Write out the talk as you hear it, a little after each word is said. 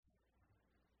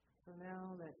So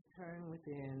now let's turn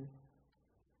within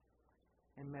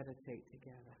and meditate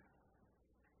together.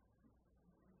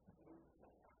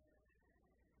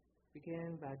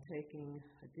 Begin by taking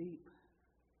a deep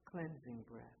cleansing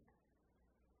breath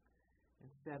and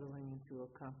settling into a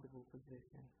comfortable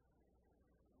position.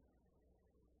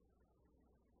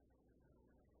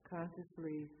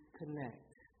 Consciously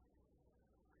connect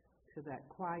to that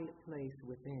quiet place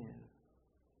within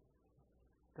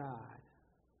God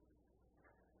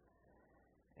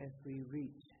as we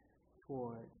reach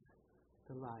towards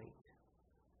the light.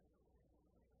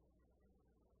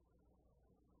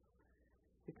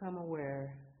 Become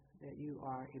aware that you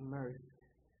are immersed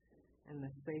in the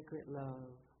sacred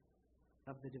love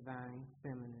of the divine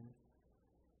feminine.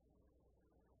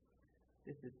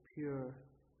 This is pure,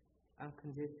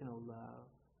 unconditional love,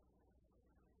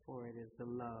 for it is the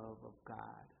love of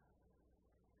God.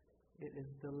 It is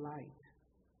the light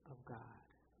of God.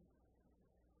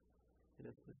 It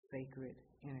is the sacred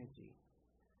energy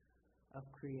of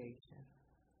creation.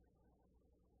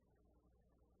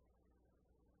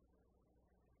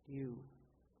 You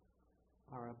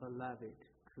are a beloved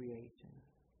creation,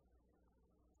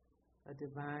 a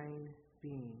divine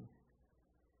being,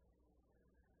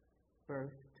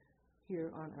 birthed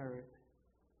here on earth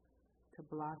to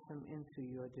blossom into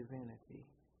your divinity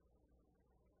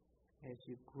as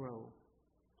you grow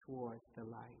towards the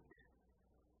light.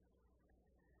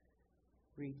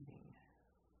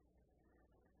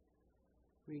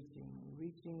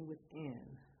 Reaching within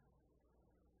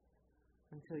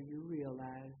until you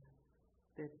realize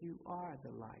that you are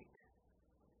the light.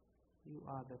 You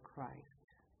are the Christ.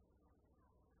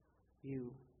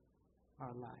 You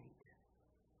are light.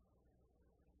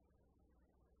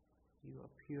 You are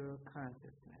pure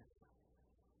consciousness.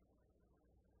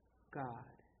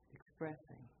 God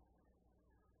expressing.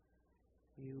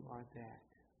 You are that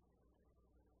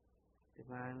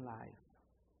divine life.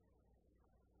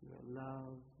 You are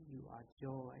love. You are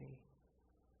joy.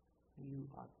 You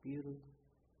are beauty.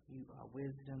 You are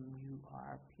wisdom. You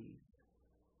are peace.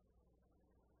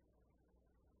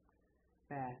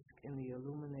 Bask in the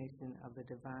illumination of the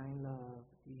divine love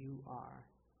you are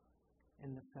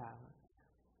in the silence.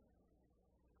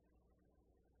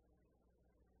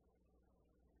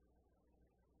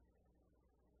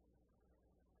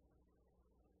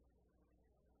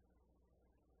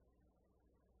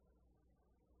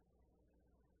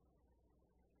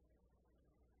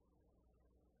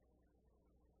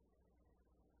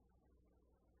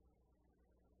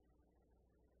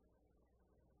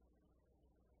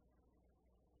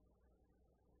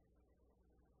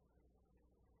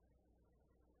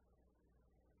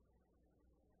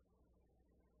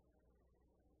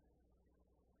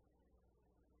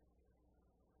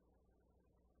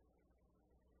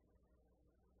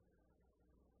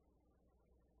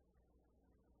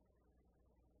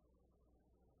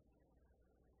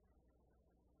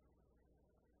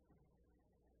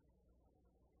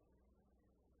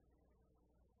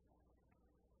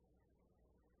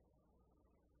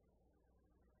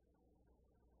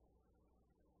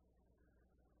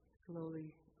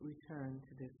 Slowly return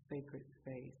to this sacred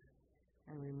space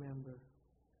and remember,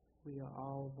 we are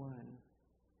all one.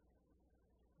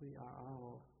 We are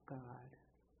all God.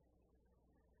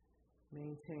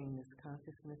 Maintain this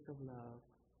consciousness of love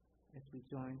as we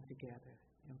join together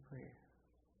in prayer.